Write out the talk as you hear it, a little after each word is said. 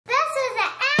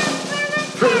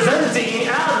Presenting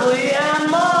Adley and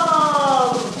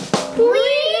Mom!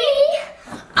 We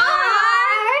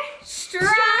are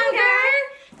stronger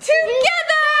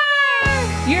together!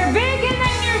 You're big and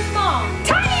then you're small.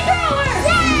 Tiny growers!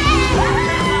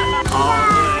 All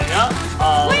the way up,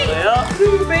 all the way up.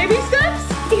 Baby steps?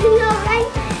 No, right?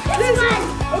 This one.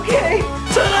 Okay.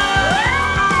 Ta-da!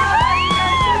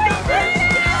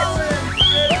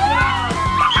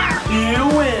 You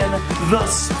win the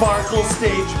Sparkle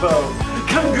Stage Boat.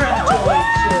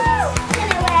 Congratulations! Can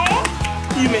I wear it?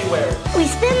 You may wear it. We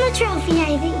spin the trophy,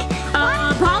 I think.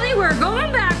 Polly, we're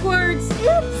going backwards. Oops.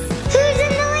 Who's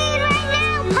in the lead right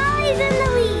now? Polly's in the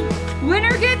lead.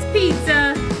 Winner gets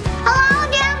pizza.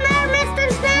 Hello down there, Mr.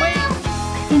 Snail. Wait,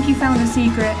 I think you found a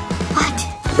secret. What?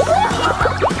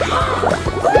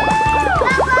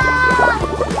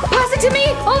 Pass it to me,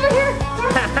 over here.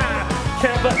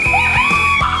 Can't but.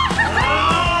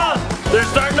 Ah! They're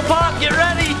starting to pop. Get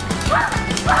ready.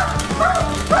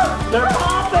 They're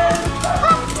popping.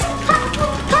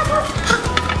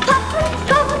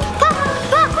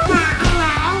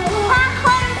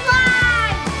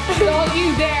 Don't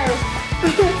you dare.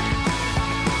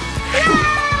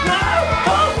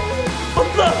 What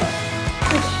the?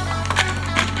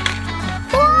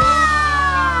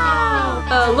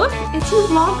 Look, it's your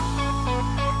vlog.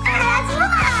 That's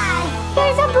right.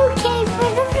 Here's a bouquet for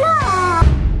the vlog.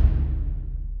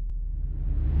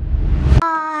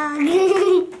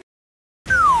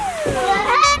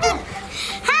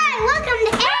 Hi, welcome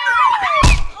to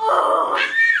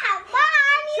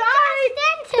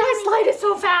That slide is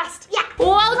so fast. Yeah.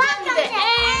 Welcome to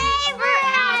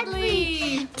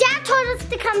Adley. Dad told us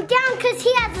to come down because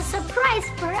he has a surprise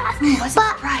for us. What's a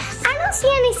but surprise? I don't see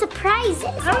any surprises.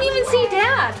 I don't even see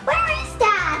Dad. Where is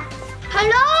Dad?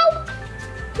 Hello?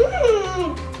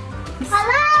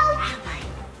 Hello?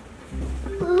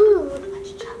 Ooh.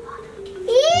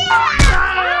 Yeah!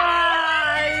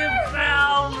 You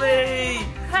found me.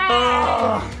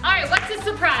 Oh. Alright, what's the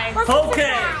surprise? What's the Okay,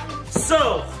 surprise? so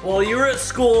while you were at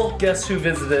school, guess who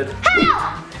visited?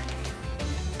 Help!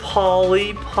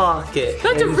 Polly Pocket.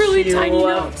 That's a And really she tiny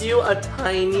left note. you a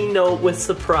tiny note with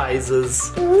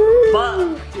surprises. Ooh.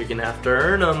 But you're gonna have to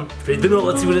earn them. Read the note,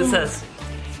 let's see what it says.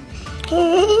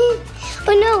 Oh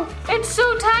no, It's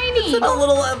so tiny. A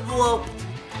little envelope.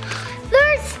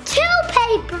 there's 2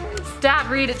 papers. Dad,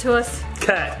 read it to us.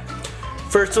 Okay.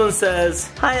 First one says,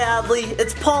 "Hi Adley,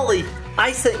 it's Polly.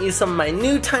 I sent you some of my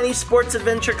new tiny sports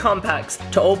adventure compacts.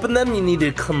 To open them, you need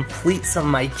to complete some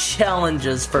of my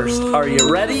challenges first. Are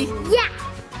you ready? Yeah.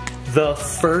 The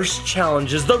first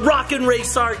challenge is the Rock and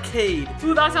Race Arcade.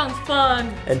 Ooh, that sounds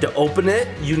fun. And to open it,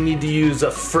 you need to use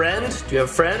a friend. Do you have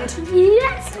a friend?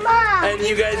 Yes, Mom. And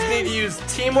you guys need to use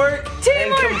teamwork,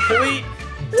 Teamwork. and complete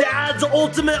Dad's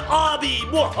ultimate obby.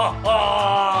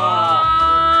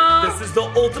 This is the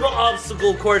ultimate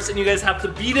obstacle course, and you guys have to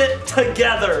beat it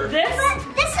together. This?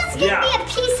 But this is gonna Yeah. be a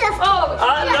piece of. Oh,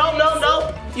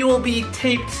 No. You will be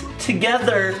taped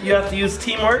together. You have to use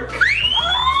teamwork.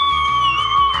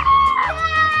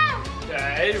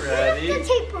 Okay, The ready?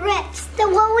 tape rips. The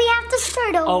one we have to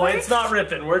start over. Oh, it's not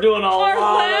ripping. We're doing a Our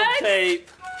lot legs? of tape.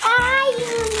 I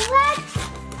use legs.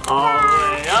 All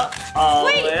the way up, all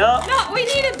the Wait, way up. no, we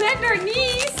need to bend our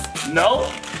knees. Nope.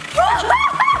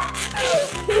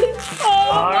 Oh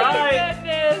All my right.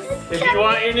 goodness. If you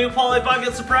want your new Polly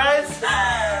Pocket surprise,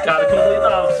 gotta complete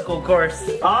the obstacle course.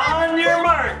 On your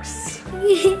marks,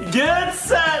 get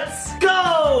sets,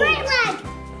 go! Right leg.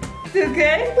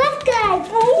 Okay. Left leg.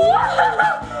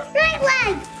 Right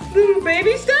leg.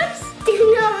 Baby steps?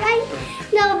 No, right?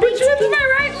 No, Which one's my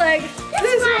right leg?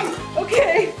 This one.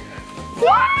 Okay.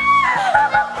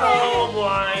 Oh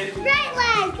boy. Right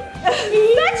leg.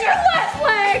 That's your left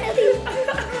leg.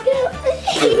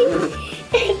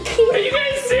 Are you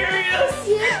guys serious?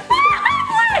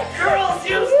 Girls,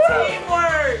 use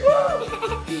teamwork!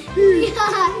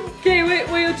 Okay, wait,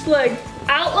 which leg?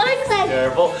 Out leg?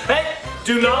 Careful. Hey,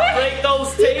 do not break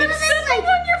those tapes. Step up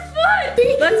on your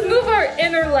foot. Let's move our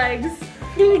inner legs.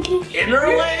 Inner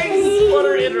legs? What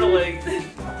are inner legs?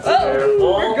 Oh,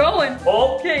 Careful. we're going.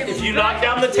 Oh, Okay. if you knock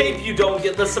down the tape, you don't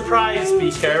get the surprise.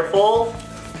 Be careful.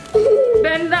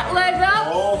 Bend that leg up.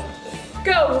 Oh.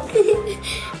 Go.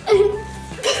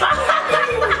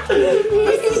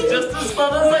 This is just as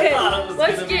fun as I thought it was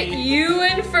Let's gonna get be. you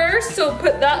in first. So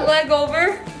put that leg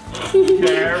over.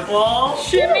 Careful.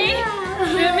 Shimmy.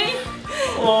 Shimmy.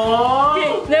 Oh.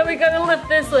 Okay, now we gotta lift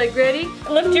this leg. Ready?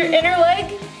 Lift your inner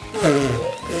leg.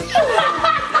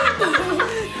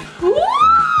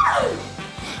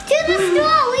 To the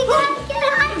stool. We gotta get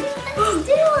onto the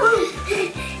stool.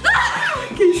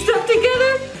 Okay, step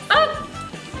together. Up.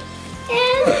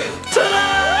 And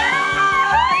Ta-da!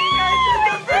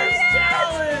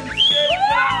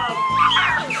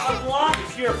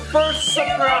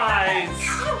 surprise.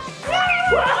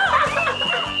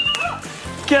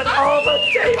 Get all the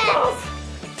tape off.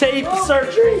 Tape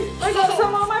surgery. I got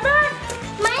some on my back.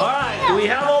 All right, do we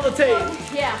have all the tape?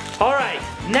 Yeah. All right,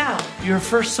 now your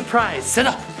first surprise. Sit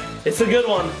up. It's a good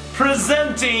one.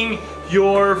 Presenting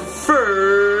your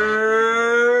first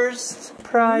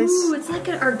prize. Ooh, it's like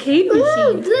an arcade Ooh,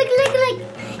 machine. look. Look at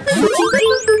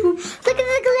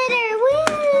the glitter.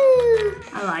 Woo.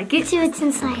 I like it. See what's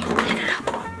inside.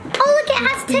 Oh, look, it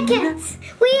has tickets.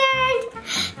 We earned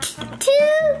 2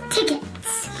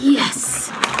 tickets. Yes.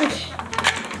 Okay.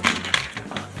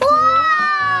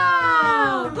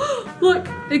 Wow. Look,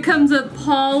 it comes with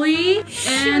Polly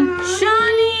and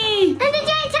Shani. And a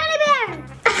giant teddy bear.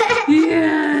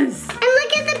 Yes. And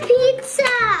look at the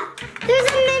pizza. There's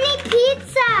a mini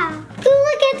pizza. Ooh,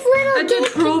 look, it's little. It's a game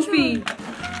trophy. controller.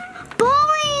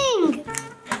 Bowling.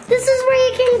 This is where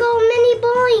you can go mini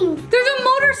bowling. There's a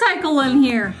motorcycle in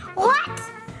here. What?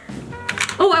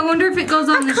 Oh, I wonder if it goes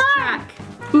on this car. track.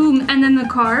 Ooh, and then the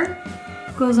car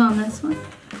goes on this one.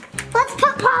 Let's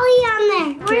put Polly on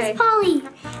there. Where's Okay. Polly?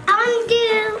 I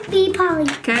want to be Polly.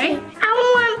 Okay. I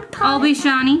want I'll Polly. be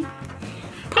Shani.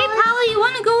 Hey, Polly, you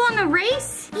want to go on a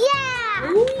race? Yeah.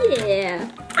 Oh, yeah.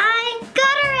 I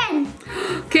got her in.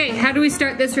 Okay, how do we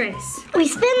start this race? We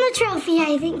spin the trophy,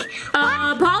 I think.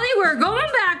 Polly, we're going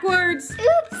backwards.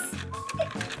 Oops.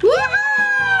 Woo!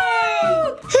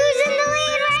 Who's in the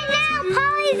lead right now?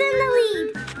 Polly's in the lead.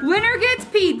 Winner gets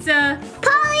pizza.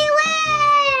 Polly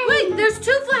wins. Wait, there's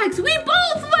 2 flags. We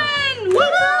both win. We Woo!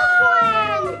 both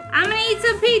won. I'm gonna eat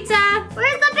some pizza.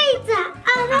 Where's the pizza?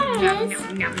 Oh, there it is.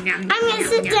 I'm gonna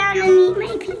sit down and eat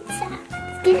my pizza.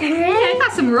 Let's get her Hey, I in.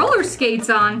 got some roller skates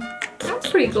on. That's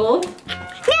pretty cool.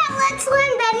 Now let's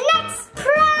win the next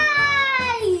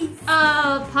prize.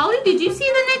 Polly, did you see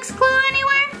the next clue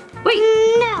anywhere? Wait,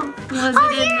 No. was Oh,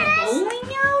 it in here the it is. bowling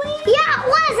alley? Yeah, it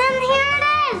was, and here it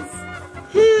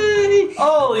is.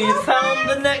 Oh, you found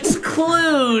the next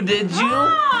clue, did you?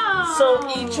 Oh. So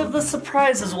each of the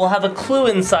surprises will have a clue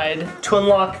inside to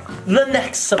unlock the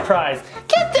next surprise.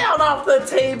 Get down off the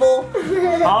table.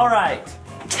 All right.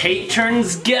 Take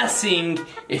turns guessing.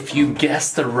 If you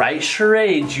guess the right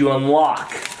charade, you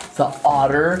unlock the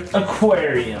Otter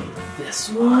Aquarium. This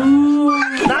one.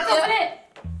 Not Open yet. it.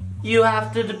 You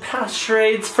have to pass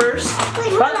charades first. Wait,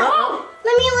 hold on.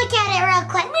 Let me look at it real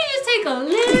quick. Let me just take a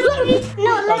little bit.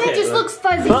 No, let Okay, me just Looks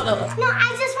fuzzy. No,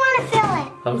 I just want to feel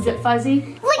it. Is it fuzzy?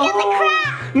 Look at the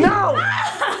crap. No!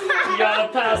 You gotta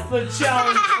pass the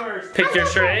challenge first. Pick your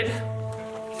charade.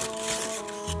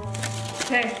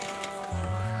 Okay.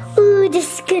 Ooh, this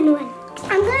is a good one.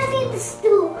 I'm gonna need the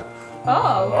stool.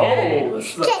 Oh, okay. this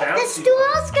is a Okay, the fancy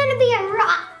stool's gonna be a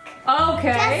rock.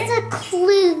 Okay. That's a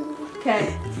clue.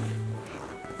 Okay.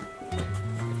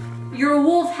 You're a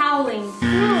wolf howling.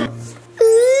 Ooh.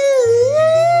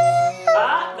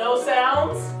 Ah, no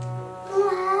sounds.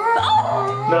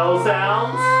 No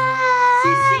sounds.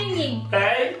 She's singing.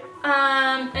 Okay.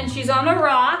 And she's on a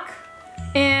rock.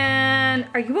 And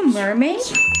are you a mermaid?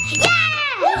 Yeah!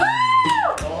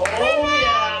 Oh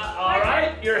yeah. All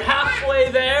right, you're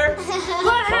halfway there.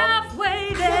 We're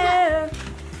halfway there.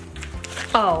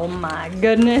 Oh my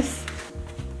goodness.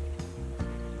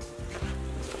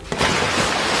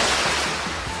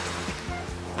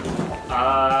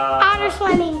 Otter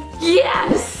swimming.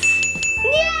 Yes!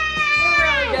 Yeah! We're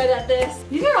really good at this.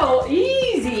 These are all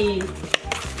easy.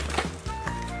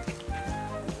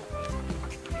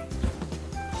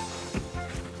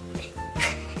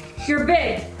 You're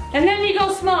big, and then you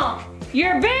go small.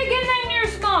 You're big, and then you're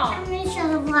small. I'm gonna show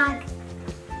the vlog.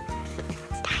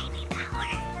 Tiny power.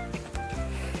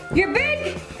 You're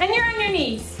big, and you're on your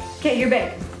knees. Okay, you're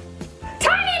big.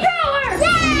 Tiny power!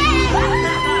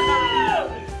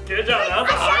 Good job.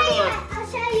 That's a hard one. I'll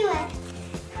show you it.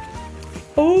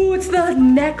 Oh, it's the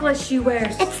necklace she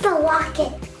wears. It's the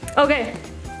locket. Okay.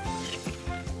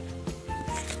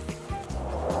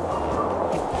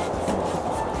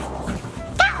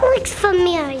 That looks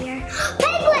familiar.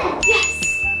 Penguin!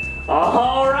 Yes!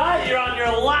 All right, you're on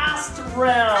your last I'll go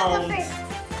round. first.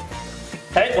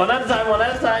 Hey, one at a time, one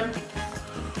at a time.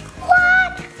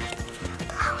 What?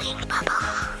 Blowing bubble.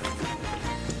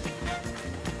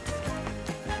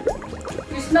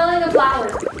 You're smelling a flower.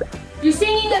 You're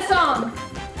singing a song.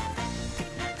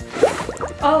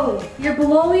 Oh, you're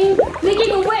blowing,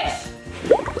 making a wish.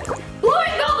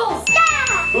 Blowing bubbles!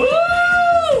 Yeah!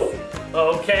 Woo!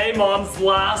 Okay, Mom's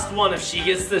last one. If she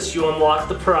gets this, you unlock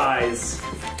the prize.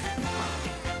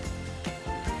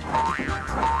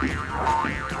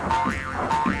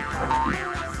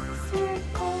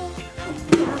 Circle.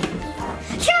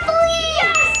 Trampoline!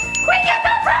 Yes! We get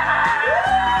the prize!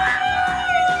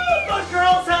 The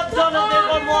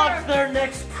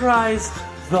prize.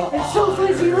 It's so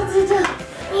fuzzy. Let's sit down.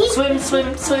 Swim,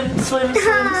 swim, swim, swim,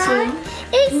 swim, swim.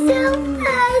 It's so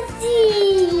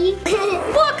fuzzy.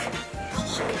 Look.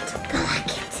 The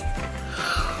locket.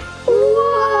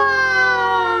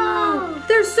 Wow.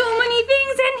 There's so many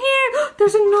things in here.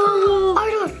 There's a narwhal.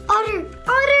 Otter.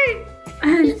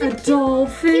 And a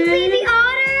dolphin. Baby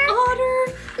otter.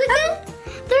 Otter. Look at,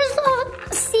 there's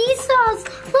seesaws.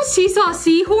 Look, Seesaw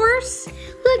seahorse.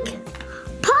 look.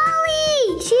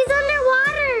 Polly, she's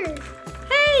underwater.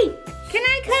 Hey, can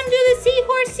I come do the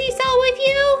seahorse seesaw with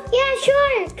you? Yeah,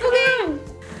 sure. Come on.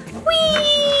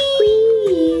 Whee!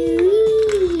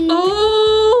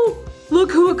 Oh,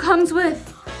 look who it comes with.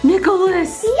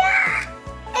 Nicholas. Yeah,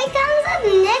 it comes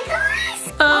with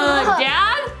Nicholas.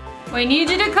 Dad, we need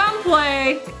you to come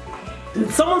play. Did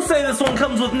someone say this one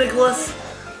comes with Nicholas?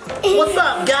 What's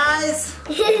up, guys?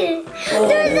 There's a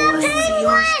penguin.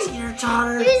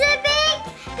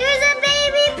 There's a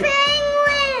baby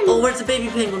penguin. Oh, where's the baby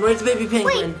penguin? Where's the baby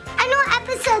penguin? Wait, I know what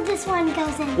episode this one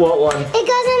goes in. What one? It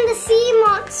goes in the sea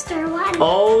monster one.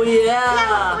 Oh,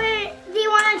 Yeah, yeah. do you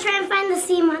want to try and find the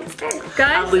sea monster?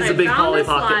 Guys, Adley's a big found Polly a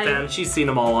Pocket slide. fan. She's seen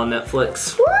them all on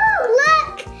Netflix. Woo,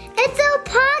 look! It's a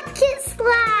pocket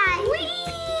slide. Wait,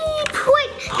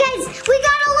 guys, we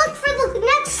gotta look for the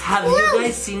next Have clue. you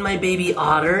guys seen my baby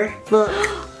otter? Look.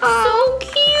 So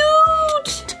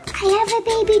cute. I have a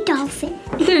baby dolphin.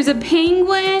 There's a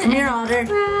penguin. Come here, otter.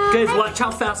 Guys, watch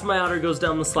how fast my otter goes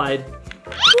down the slide.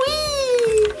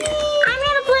 Whee! I'm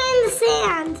gonna play in the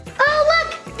sand. Oh, look!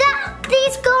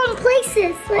 These go in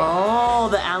places. Look. Oh,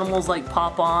 the animals like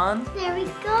pop on. There we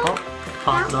go. Oh,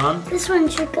 popped on. This one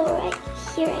should go right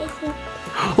here, I think.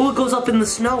 Oh, it goes up in the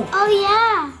snow. Oh,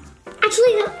 yeah.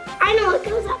 Actually, I know it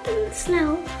goes up in the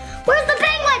snow. Where's the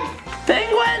penguin?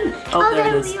 Penguin! Oh,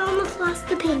 there it is. We almost lost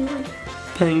the penguin.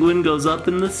 Penguin goes up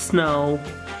in the snow.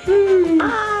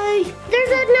 Hi. There's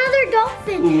another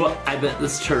dolphin. Ooh, I bet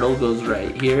this turtle goes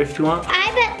right here if you want.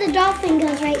 I bet the dolphin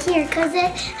goes right here because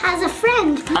it has a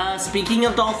friend. Speaking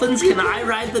of dolphins, can I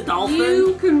ride the dolphin?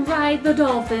 You can ride the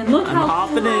dolphin. Look I'm how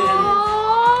hopping in.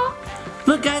 Oh,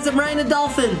 Look, guys, I'm riding a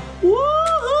dolphin.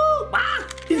 Woohoo! Ah,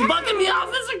 he's bucking me off.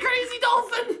 It's a crazy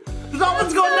dolphin. The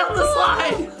dolphin's going down the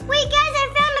slide. wait, guys, I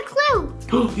found a clue.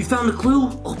 Oh, you found a clue?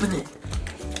 Open it.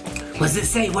 What does it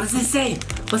say? What does it say?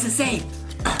 What's it say?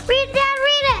 Read it.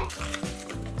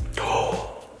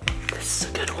 This is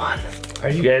a good one. Are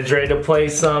you guys ready to play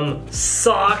some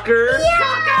soccer?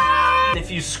 Yeah! If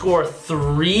you score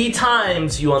 3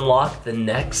 times, you unlock the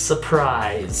next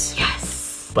surprise.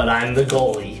 Yes. But I'm the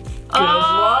goalie. Good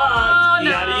luck. You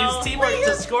gotta use teamwork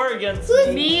to score against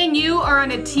me. Me and you are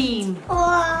on a team.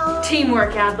 Oh.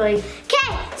 Teamwork, Adley.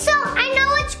 Okay, so I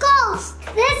know which goals.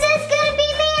 This is gonna be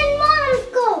me and Mom's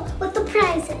goal with the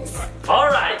prizes. All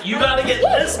right, you gotta get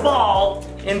this ball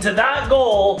into that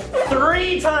goal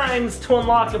 3 times to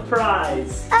unlock a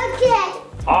prize. Okay.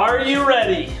 Are you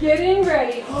ready? Getting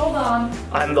ready. Hold on.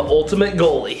 I'm the ultimate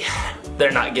goalie.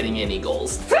 They're not getting any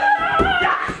goals. No.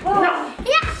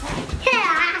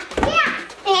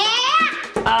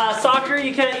 Soccer,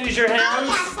 you can't use your Oh, hands.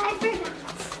 yes, I forgot.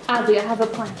 Adley, I have a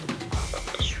plan.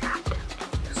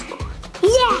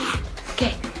 Yeah.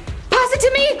 Okay. Pass it to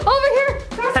me. Over here.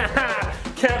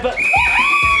 Can't but.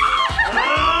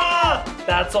 Ah,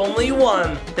 that's only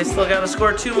 1. They still gotta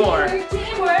score 2 more.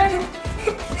 Teamwork.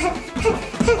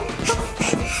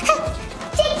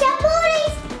 Take the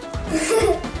booties.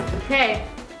 Okay.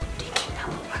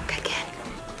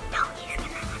 No, he's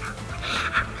gonna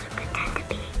I'm gonna pretend to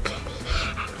be a kitty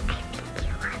and I think he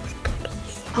wants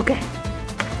kitties. Okay.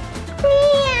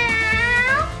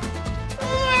 Meow.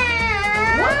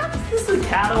 Meow. What? Is this a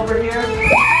cat over here?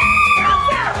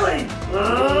 Adley!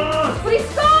 We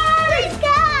scored.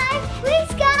 We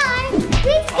sky.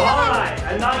 Alright,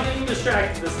 I'm not getting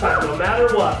distracted this time, no matter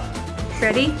what.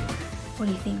 Ready? What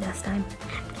do you think this time?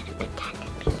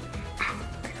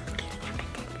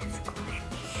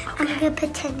 I'm gonna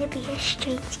pretend to be a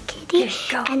strange kitty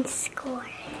and score.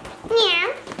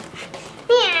 Meow.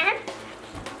 Meow.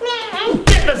 Meow.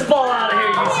 Get this ball out of here,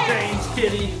 you strange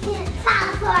kitty.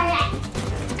 Fall for it.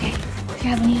 Okay. Do you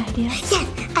have any ideas? Yes,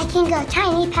 I can go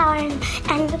tiny power and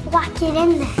walk it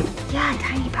in there. Yeah,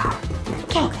 tiny power.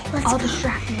 Okay, let's I'll go.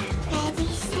 distract you. Ready,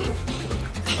 set,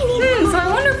 tiny So I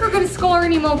wonder if we're gonna score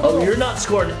any more Oh, goals. you're not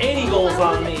scoring any goals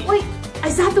on me. Wait,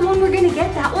 is that the one we're gonna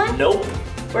get? That one? Nope.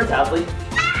 Where's Adley?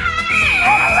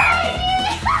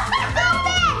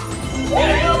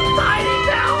 Tiny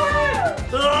power!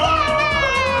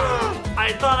 Ah!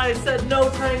 I thought I said no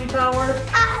tiny power.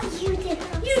 You did.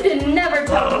 You did never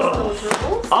tell us those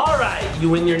rules. All right, you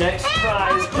win your next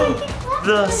prize.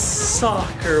 The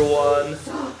soccer one.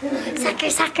 Sucker,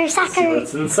 sucker, See sucker.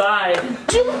 what's inside.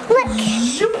 Look.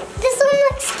 This one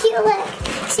looks cute. Look.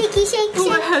 Shaky, shake, Oh,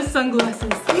 it shake. has sunglasses.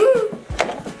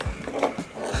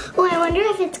 Oh, I wonder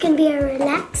if it's gonna be a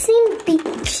relaxing beach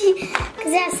because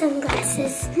it has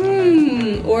sunglasses.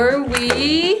 Or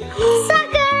we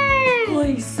Sucker!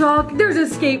 play soccer. There's a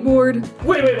skateboard.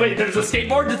 Wait. There's a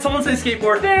skateboard? Did someone say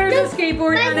skateboard? There's a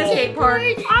skateboard and a skate park.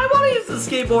 I want to use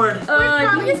the skateboard.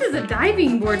 I think this is a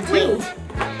diving board too. Wait.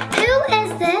 Who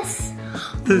is this?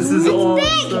 This is awesome.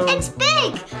 Big! It's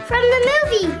big! From the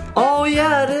movie! Oh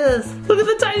yeah, it is. Look at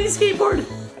the tiny skateboard.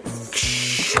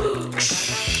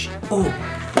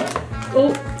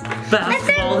 Oh,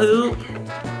 Basketball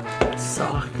hoop.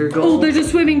 Soccer goal. oh, there's a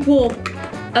swimming pool.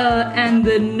 And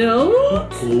the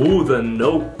note? Ooh, the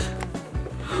note.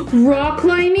 Rock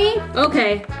climbing?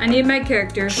 Okay, I need my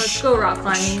character. Let's go rock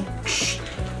climbing.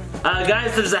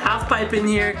 Guys, there's a half pipe in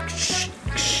here.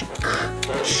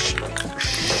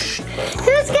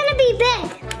 Who's gonna be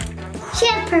big? She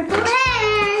has purple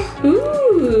hair!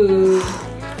 Ooh.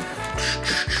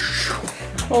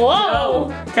 Whoa.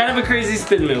 Oh, kind of a crazy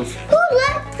spin move. Ooh,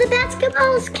 look! The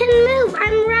basketballs can move!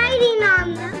 I'm riding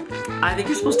on them! I think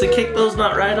you're supposed to kick those,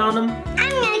 not ride on them. I'm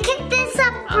gonna kick this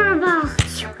up for a ball!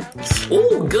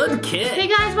 Ooh, good kick. Hey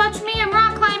guys, watch me. I'm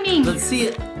rock climbing. Let's see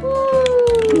it.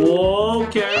 Ooh! Whoa,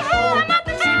 careful. I'm at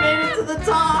the She made it to the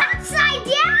top. Upside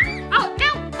down! Oh,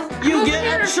 no. You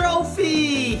get a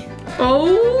trophy.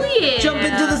 Oh, yeah. Jump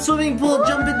into the swimming pool.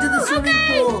 Jump into the swimming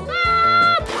pool.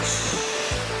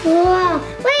 Whoa!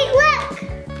 Wait,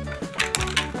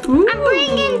 look! Ooh. I'm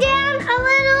bringing down a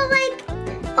little, like,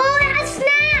 oh, it has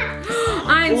snacks!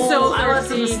 I'm so I want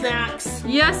some thirsty. snacks.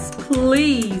 Yes,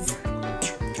 please.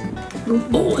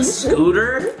 Oh, a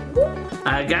scooter.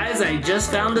 Guys, I just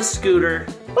found a scooter.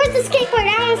 Where's the skateboard?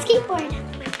 I want a skateboard.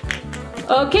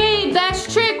 Okay, Dash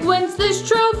Trick wins this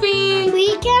trophy.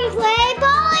 We can play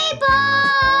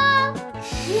volleyball!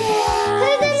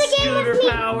 Who's in the game Scooter with me?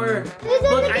 power. Who's in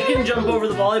Look, the I game can with jump me? over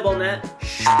the volleyball net.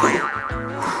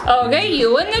 Okay,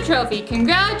 you win the trophy.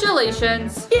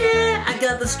 Congratulations. Yeah, I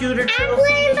got the scooter I'm trophy.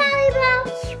 playing volleyball.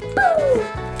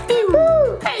 Woo!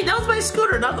 Woo! Hey, that was my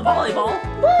scooter, not the volleyball.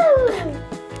 Woo!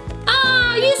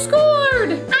 Ah, you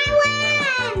scored.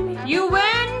 I win! You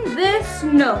win this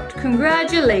note.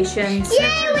 Congratulations.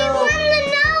 Yay, we won the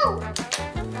note!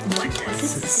 What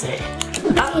does it say?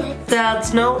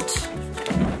 Dad's note.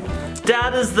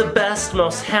 Dad is the best,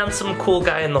 most handsome, cool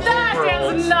guy in the whole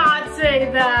world. not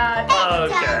say that.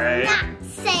 Okay. It does not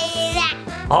say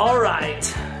that. All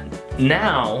right.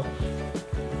 Now,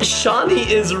 Shani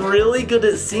is really good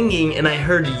at singing, and I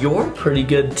heard you're pretty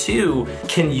good too.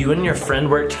 Can you and your friend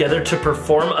work together to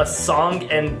perform a song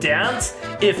and dance?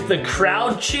 If the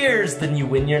crowd cheers, then you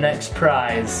win your next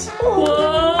prize.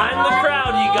 Whoa. I'm the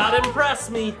crowd. You gotta impress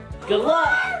me. Good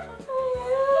luck.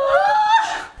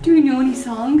 Do you know any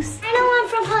songs? I know one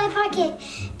from Polly Pocket.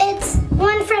 It's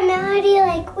one from Melody,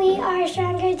 like we are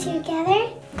stronger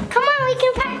together. Come on, we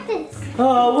can practice.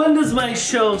 When does my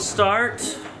show start?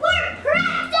 We're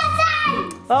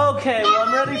practicing! Okay, well,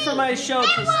 I'm ready for my show to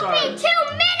It will be start.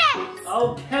 2 minutes!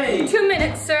 Okay. 2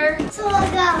 minutes, sir. So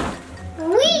we'll go.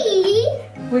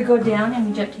 We go down and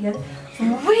we jump together. We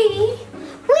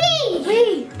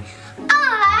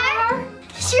are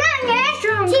stronger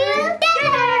together.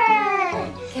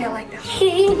 Okay, I like that.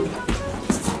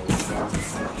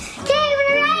 Okay,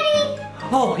 we're ready.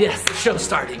 Oh, yes, the show's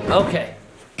starting. Okay.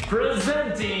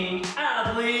 Presenting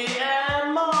Adley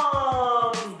and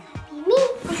Mom. Me.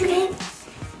 Okay.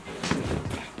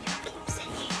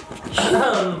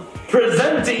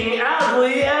 Presenting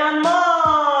Adley and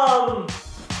Mom.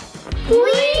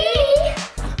 We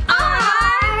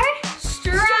are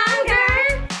stronger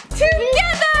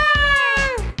together.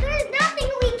 There's nothing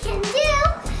we can do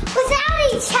without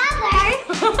each other.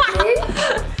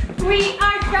 We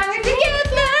are stronger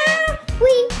together.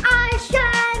 We are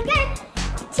stronger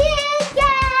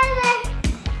together.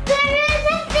 There is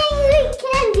nothing we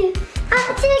can do.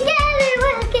 All together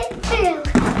we'll get through.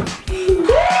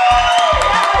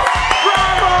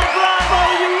 Bravo, bravo,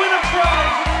 you win a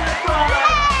prize,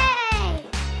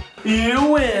 Yay! you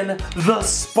win the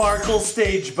Sparkle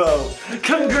Stage Boat.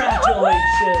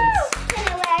 Congratulations. Can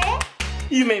I wear it?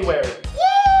 You may wear it.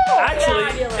 Yeah! Actually,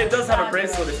 Fabulous, it does have a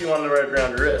fabulous. bracelet if you want to wear it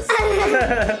around your wrist. All Wait,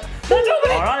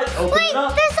 right, open it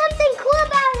up. there's something cool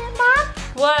about it, Mom.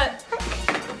 What?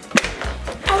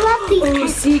 I love these. Oh,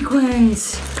 sequins.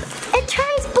 It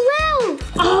turns blue.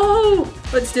 Oh,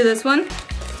 let's do this one.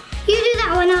 You do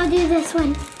that one, I'll do this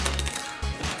one.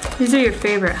 These are your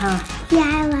favorite, huh?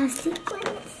 Yeah, I love sequins.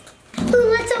 Ooh,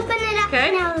 let's open it up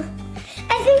Okay. now.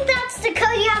 I think that's that's the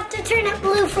code. You have to turn it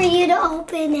blue for you to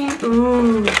open it.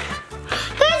 Ooh. There's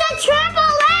a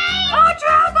trampoline! Oh,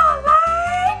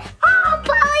 trampoline! Oh,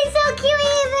 Polly's so cute.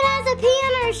 He even has a pea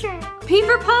on her shirt. P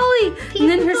for Polly. P And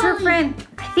then for here's her Polly. friend.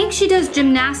 I think she does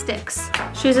gymnastics.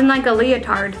 She's in like a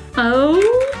leotard. Oh,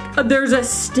 there's a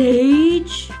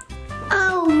stage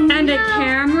Oh, and a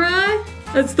camera.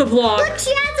 That's the vlog. Look,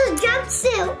 she has a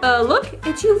jumpsuit. Look,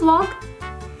 it's you vlog.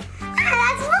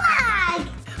 That's vlog.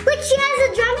 Look, she has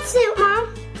a jumpsuit,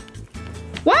 Mom.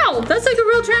 Wow, that's like a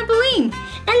real trampoline.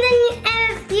 And then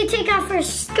if you take off her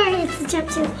skirt, it's a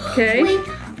jumpsuit. Okay. Wait,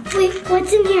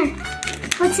 what's in here?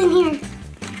 What's in here?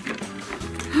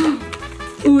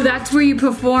 Ooh, that's where you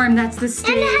perform. That's the stage.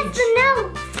 And it has the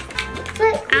note.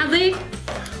 Look, Adley,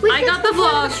 I could got the perform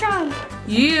vlog. strong.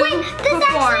 You Wait, this perform.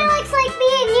 actually looks like me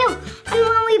and you and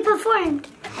when we performed.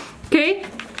 Okay,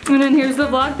 and then here's the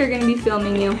vlog. They're gonna be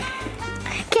filming you.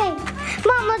 Okay,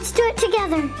 Mom, let's do it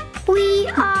together. We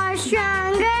are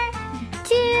stronger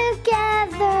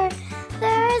together.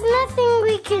 There is nothing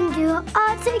we can do.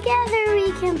 All together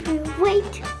we can prove.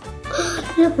 Wait.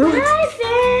 Look what I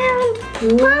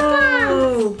found.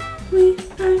 Whoa. We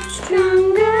are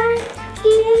stronger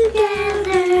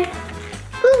together.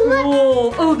 Ooh, look.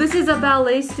 Oh, oh, this is a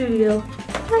ballet studio.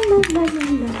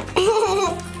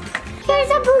 Here's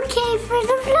a bouquet for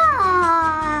the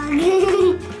vlog.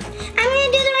 I'm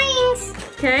gonna do the rings.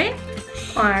 Okay,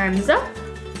 arms up.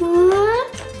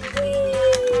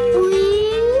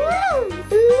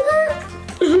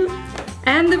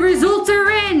 And the results are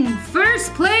in.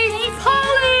 First place,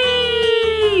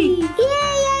 Polly! Yay,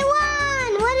 I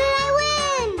won! What did I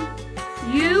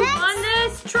win? You won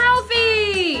this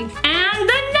trophy! And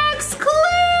the next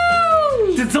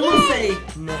clue! Did someone say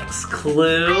next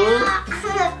clue?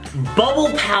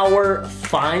 Bubble power,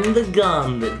 find the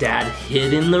gum that Dad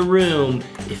hid in the room.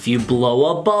 If you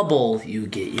blow a bubble, you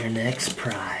get your next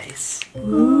prize.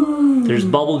 Ooh. There's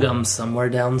bubble gum somewhere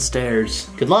downstairs.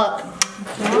 Good luck.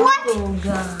 What?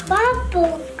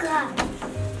 Bubble gum.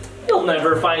 You'll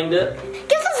never find it.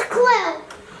 Give us a clue.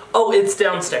 Oh, it's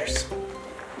downstairs.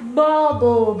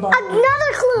 Bubble bubble.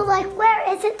 Another clue, like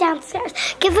where is it downstairs?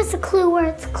 Give us a clue where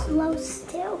it's close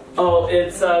to. Oh,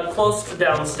 it's close to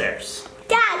downstairs.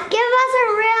 Dad, give us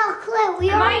a real clue. We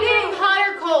Am I already getting know. hot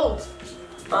or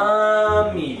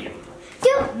cold? Medium.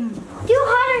 Do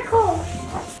hot or cold?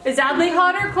 Is Adley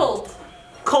hot or cold?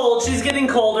 Cold, she's getting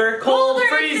colder. Cold, Colder,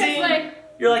 freezing. exactly.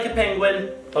 You're like a penguin.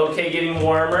 Okay, getting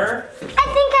warmer.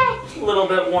 I A little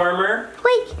bit warmer.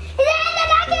 wait, is it in the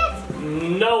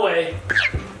nuggets? No way.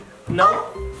 No.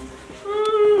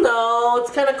 No,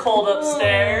 it's kind of cold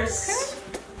upstairs.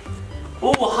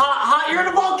 Ooh, hot, you're in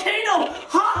a volcano.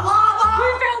 Hot We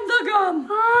lava. found the gum.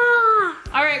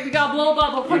 Ah. All right, we got blow a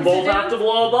bubble. You Punch both it have to down.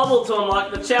 blow a bubble to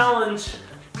unlock the challenge.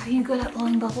 Are you good at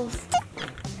blowing bubbles?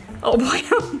 Oh boy.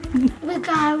 We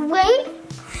gotta wait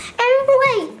and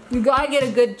wait. You gotta get a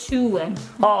good chew in.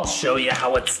 I'll show you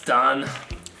how it's done.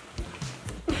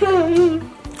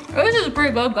 This is a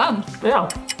pretty good gum. Yeah.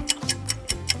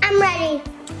 I'm ready.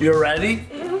 You're ready?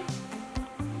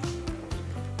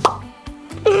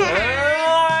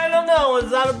 I don't know.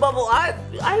 Is that a bubble? I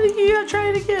think you gotta try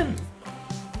it again.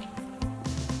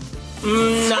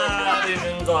 Not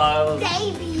even close.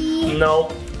 Baby.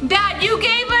 Nope. Dad, you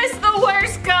gave us the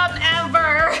worst gum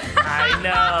ever. I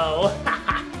know.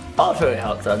 I'll show you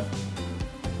how it's done.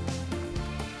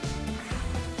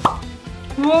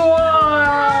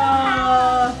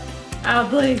 Whoa.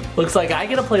 Adley. Looks like I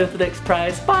get to play with the next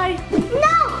prize. Bye.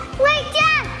 No, wait,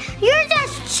 Dad. You're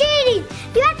just cheating.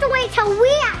 You have to wait till we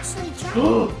actually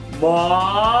try.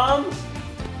 Mom.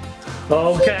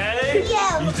 Okay.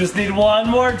 Yeah. You just need one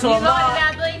more to You unlock.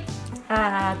 got it,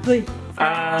 Adley.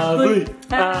 Adley.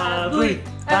 Adley.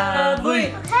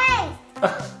 Adley. Hey.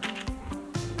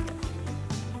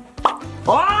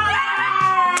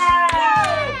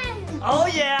 Oh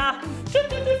yeah!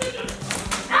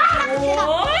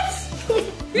 What?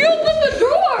 You opened the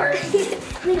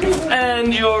door.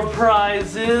 And your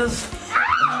prize is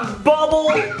Bubble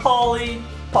Polly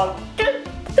Pocket.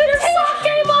 Your sock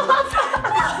came off.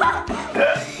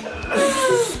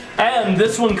 And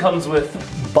this one comes with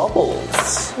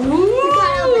bubbles.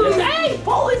 Ooh. Hey,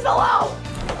 Polly fell out.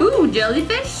 Ooh,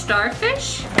 jellyfish,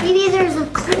 starfish. Maybe there's a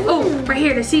clue. Oh, right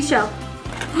here, the seashell.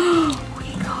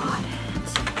 We got it.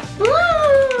 Woo.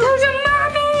 There's a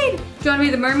mermaid. Do you want to be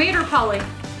the mermaid or Polly?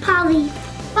 Polly,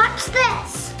 watch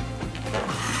this.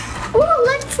 Ooh,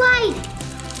 let's slide.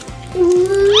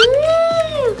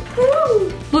 Ooh.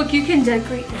 Ooh. Look, you can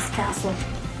decorate this castle.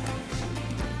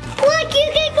 Look, you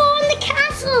can go in the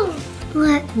castle.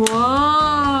 Look.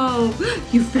 Whoa,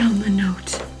 you found the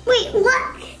note. Wait,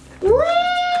 look. Woo.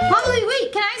 Mom,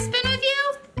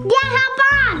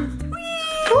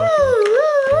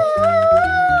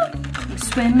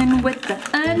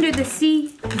 the sea.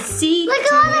 The sea. Look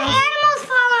at all the animals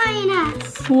following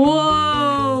us.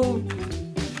 Whoa.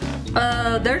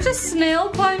 There's a snail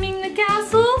climbing the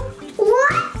castle.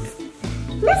 What?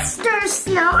 Mr.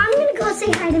 Snow. I'm gonna go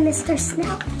say hi to Mr.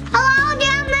 Snow. Hello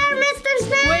down there, Mr.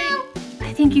 Snow. Wait,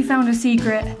 I think you found a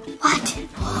secret. What?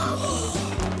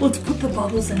 Let's put the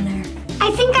bubbles in there.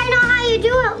 I think I know how you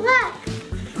do it. Look.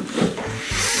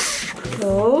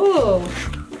 Oh.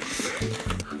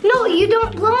 No, you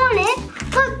don't blow on it.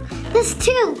 Look, this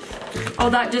too. Oh,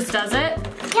 that just does it?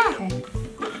 Yeah. Okay.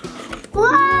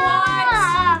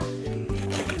 Whoa!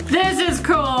 This is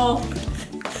cool.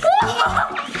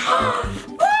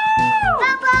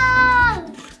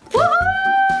 Bubble!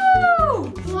 Woohoo!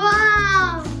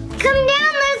 Wow! Come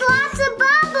down, there's lots of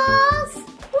bubbles.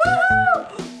 Woohoo!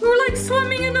 We're like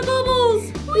swimming in the bubbles.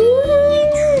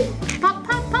 Pop,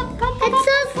 pop, pop, pop, pop. It's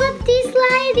so slippery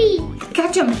slidey.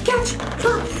 Catch him, catch.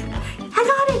 Look, I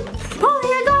got it. Polly,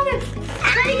 I got it.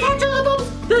 Ready, catch all the bubbles.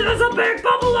 There's a big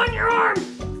bubble on your arm.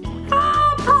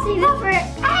 Ah, pop, Save it pop. for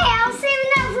I'll save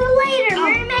that for later,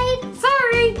 mermaid.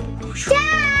 Sorry.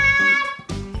 Dad!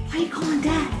 Why are you calling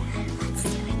Dad? Let's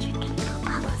see what you can throw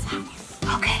bubbles at him.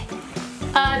 Okay.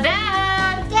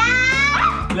 Dad.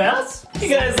 Dad! Yes? You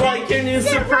guys like your new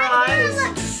surprise?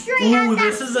 Look straight Ooh, at that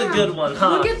this is a snow. good one, huh?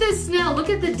 Look at this snail. Look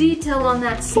at the detail on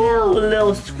that Oh, snail. a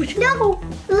little squish. No.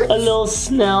 A little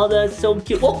snail, that's so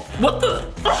cute. Oh, what the?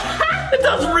 It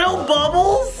does real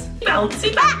bubbles?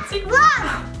 Bouncy, bouncy.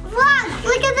 Vlog,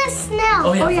 look at this snail.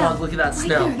 Oh yeah, Oh, yeah. Vlog, look at that Right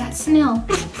snail. there, that snail.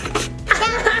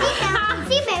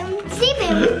 See,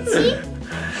 see?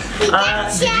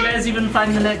 Did you guys even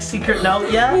find the next secret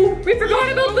note yet? We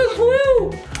forgot about the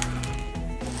clue.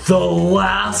 The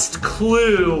last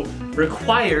clue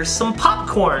requires some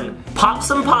popcorn. Pop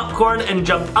some popcorn and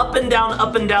jump up and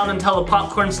down until the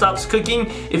popcorn stops cooking.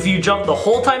 If you jump the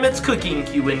whole time it's cooking,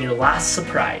 you win your last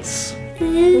surprise.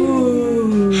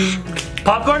 Ooh.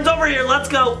 Popcorn's over here, let's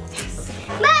go.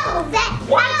 Move it.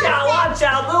 Watch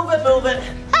out, move it.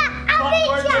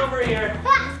 Popcorn's I'll over here.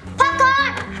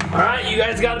 Popcorn. All right, you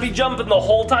guys gotta be jumping the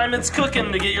whole time it's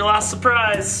cooking to get your last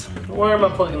surprise. Where am I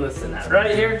plugging this in at?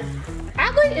 Right here?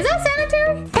 Adley, is that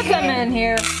sanitary? Put them in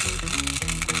here.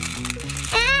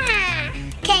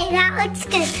 Okay, that looks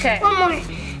good. Okay. One more,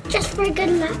 just for good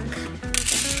luck.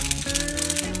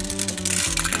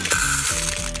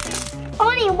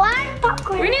 Only one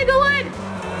popcorn. We need the lid.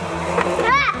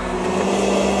 Ah.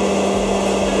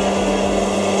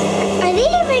 Are they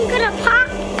even gonna pop?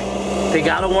 They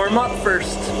gotta warm up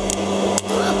first.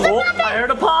 Oh, I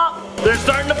heard a pop. They're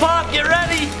starting to pop, get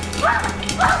ready.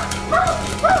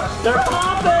 They're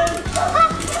popping.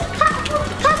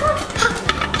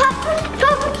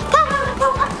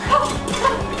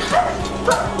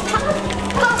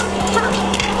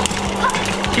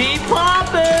 Keep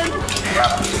popping. I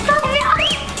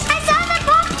saw the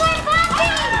popcorn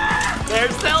popping.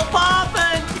 They're still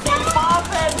popping. Keep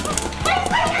popping.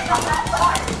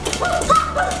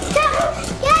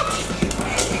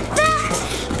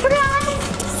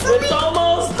 It's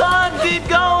almost done. Keep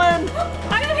going.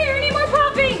 I don't hear any more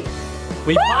popping.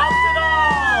 We popped it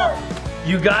all.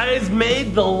 You guys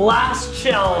made the last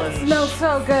challenge. Smells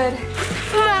so good.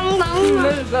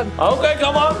 Okay,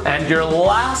 come on. And your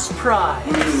last prize.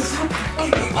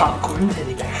 Popcorn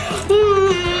teddy bear.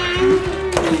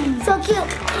 So cute.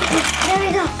 There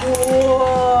we go.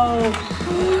 Whoa.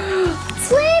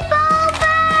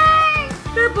 Sleepover!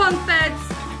 They're bunk beds.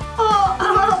 Oh,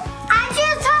 I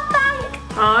choose top bunk.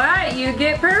 All right, you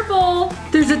get purple.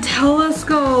 There's a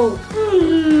telescope.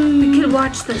 We can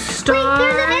watch the Wait, stars.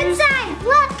 there's an inside.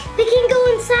 Look, we can go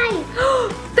inside.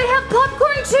 They have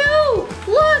popcorn too.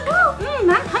 Look.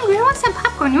 I'm hungry. I want some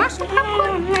popcorn. You want some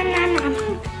popcorn?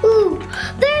 Ooh,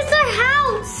 there's their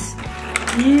house.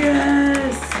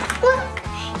 Yes. Look,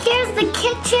 here's the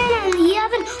kitchen and the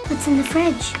oven. What's in the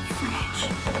fridge?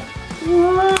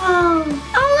 Whoa.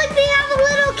 Oh, look, they have a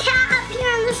little cat up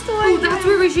here on the storage. Oh, that's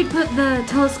where we should put the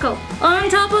telescope. On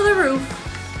top of the roof.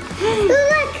 Ooh,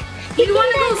 look. You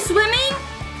want to go swimming?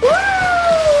 Woo!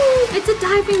 It's a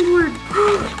diving board.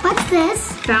 What's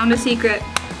this? Found a secret.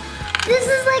 This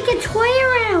is like a toy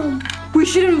room. We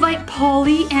should invite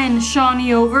Polly and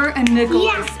Shani over and Nicholas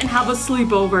Yes. and have a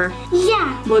sleepover.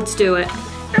 Yeah. Let's do it.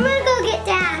 I'm gonna go get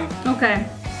Dad. Okay.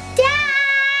 Dad!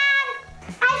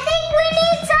 I think we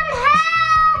need some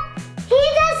help!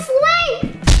 He's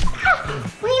asleep!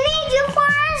 We need you for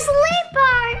our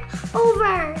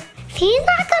sleepover! If he's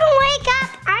not gonna wake up,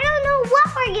 I don't know what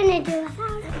we're gonna do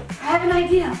without him. I have an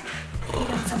idea. Eat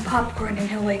up some popcorn and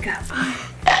he'll wake up.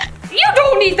 You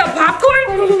don't eat the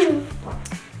popcorn!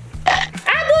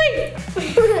 Adley!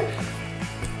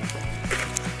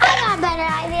 I got a better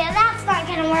idea.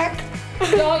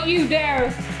 Don't you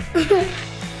dare.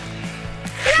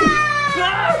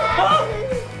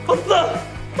 What the?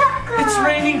 It's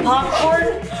raining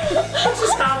popcorn? What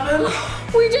just happened?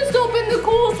 We just opened the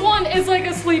coolest one. It's like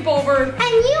a sleepover. And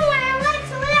you weren't awake,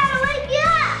 so we had to wake you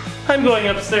up. I'm going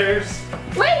upstairs.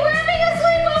 Wait, we're having a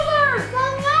sleepover. So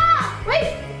what?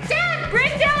 Wait, Dad,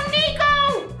 bring down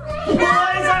Nico.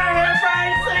 Boys are here for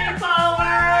a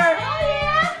sleepover!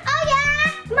 Oh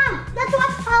yeah? Mom, let's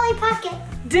watch Polly Pocket.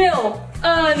 Dill.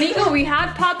 Nico, we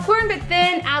had popcorn, but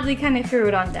then Adley kind of threw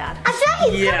it on Dad. I'll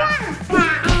show you. Yeah. Come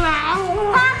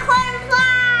on. Popcorn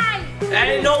fly.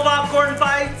 Hey, no popcorn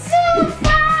fights! Food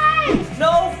fight.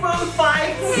 No food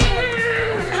fights!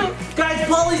 Guys,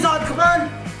 Polly's on, come on!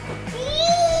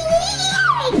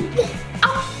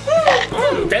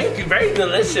 Thank you, very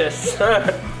delicious. You're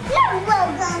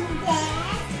welcome,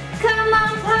 Dad. Come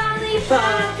on, Polly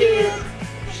Pocket.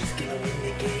 She's gonna win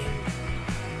the game.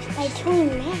 By doing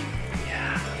that.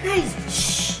 Yeah. Guys,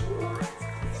 shh.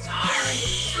 Sorry.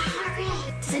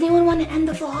 Does anyone want to end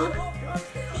the vlog?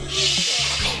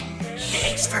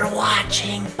 Thanks for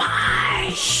watching.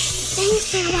 Bye.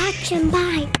 Thanks for watching.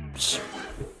 Bye.